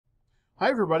Hi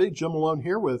everybody, Jim Malone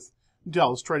here with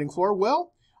Dallas Trading Floor.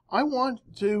 Well, I want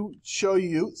to show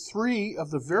you three of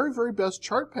the very best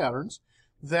chart patterns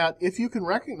that, if you can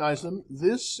recognize them,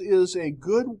 this is a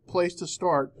good place to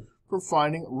start for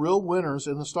finding real winners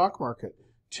in the stock market.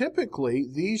 Typically,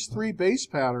 these three base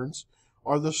patterns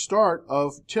are the start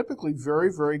of typically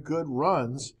very good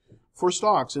runs for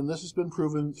stocks, and this has been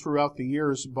proven throughout the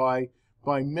years by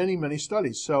many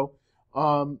studies. So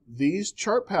these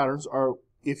chart patterns are,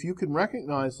 if you can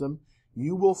recognize them,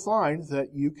 you will find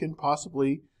that you can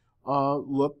possibly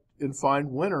look and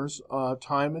find winners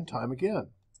time and time again.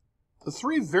 The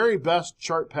three very best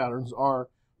chart patterns are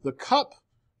the cup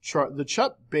chart, the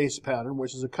cup base pattern,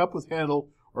 which is a cup with handle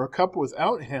or a cup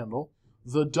without handle,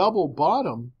 the double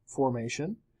bottom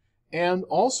formation, and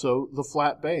also the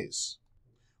flat base.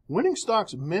 Winning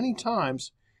stocks many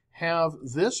times have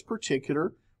this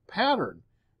particular pattern.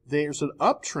 There's an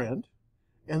uptrend,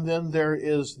 and then there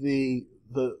is the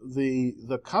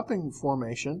cupping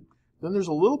formation. Then there's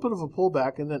a little bit of a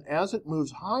pullback, and then as it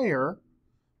moves higher,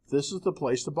 this is the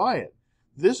place to buy it.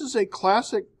 This is a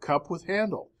classic cup with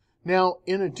handle. Now,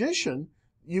 in addition,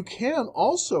 you can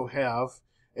also have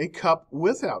a cup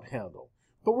without handle,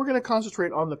 but we're going to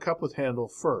concentrate on the cup with handle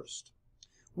first.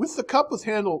 With the cup with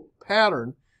handle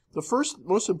pattern, the first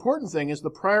most important thing is the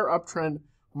prior uptrend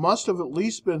must have at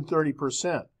least been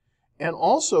 30%. And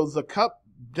also the cup,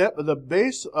 the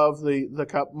base of the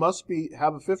cup must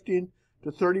have a 15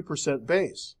 to 30%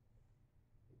 base.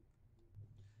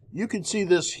 You can see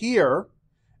this here,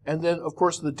 and then of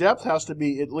course the depth has to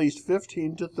be at least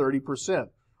 15 to 30%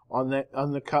 on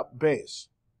the cup base.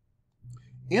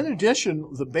 In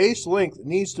addition, the base length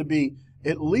needs to be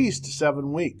at least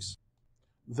 7 weeks.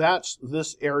 That's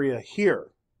this area here.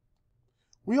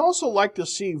 We also like to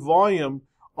see volume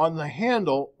on the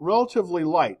handle relatively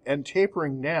light and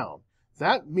tapering down.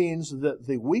 That means that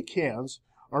the weak hands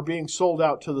are being sold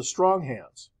out to the strong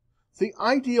hands. The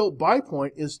ideal buy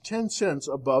point is 10 cents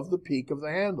above the peak of the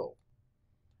handle,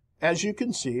 as you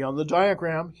can see on the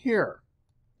diagram here.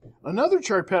 Another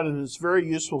chart pattern that's very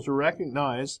useful to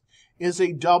recognize is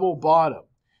a double bottom.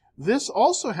 This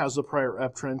also has a prior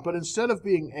uptrend, but instead of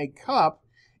being a cup,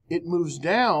 it moves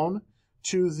down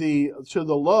to the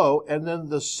low, and then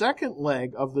the second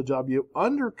leg of the W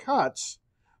undercuts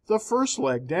the first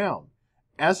leg down.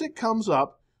 As it comes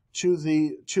up to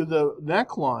the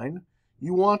neckline,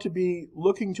 you want to be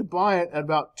looking to buy it at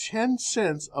about 10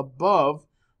 cents above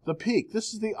the peak.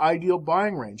 This is the ideal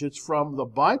buying range. It's from the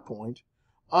buy point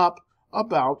up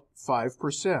about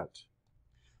 5%.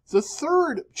 The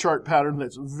third chart pattern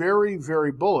that's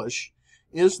very bullish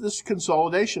is this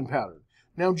consolidation pattern.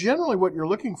 Now, generally what you're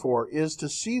looking for is to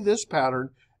see this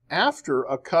pattern after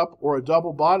a cup or a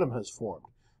double bottom has formed.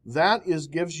 That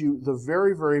gives you the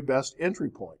very best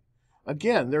entry point.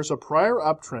 Again, there's a prior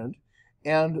uptrend,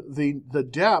 and the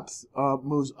depth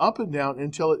moves up and down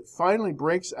until it finally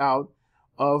breaks out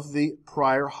of the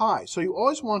prior high. So you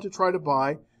always want to try to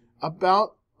buy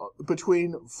about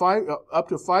between up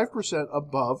to 5%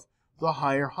 above the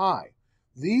higher high.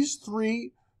 These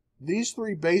three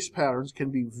base patterns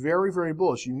can be very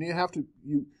bullish.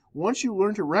 Once you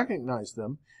learn to recognize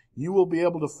them, you will be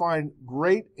able to find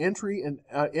great entry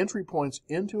points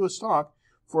into a stock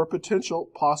for a potential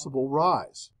possible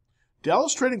rise.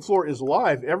 Dallas Trading Floor is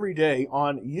live every day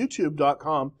on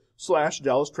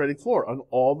youtube.com/Dallas Trading Floor on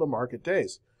all the market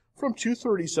days from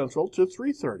 2:30 Central to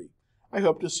 3:30. I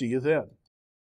hope to see you then.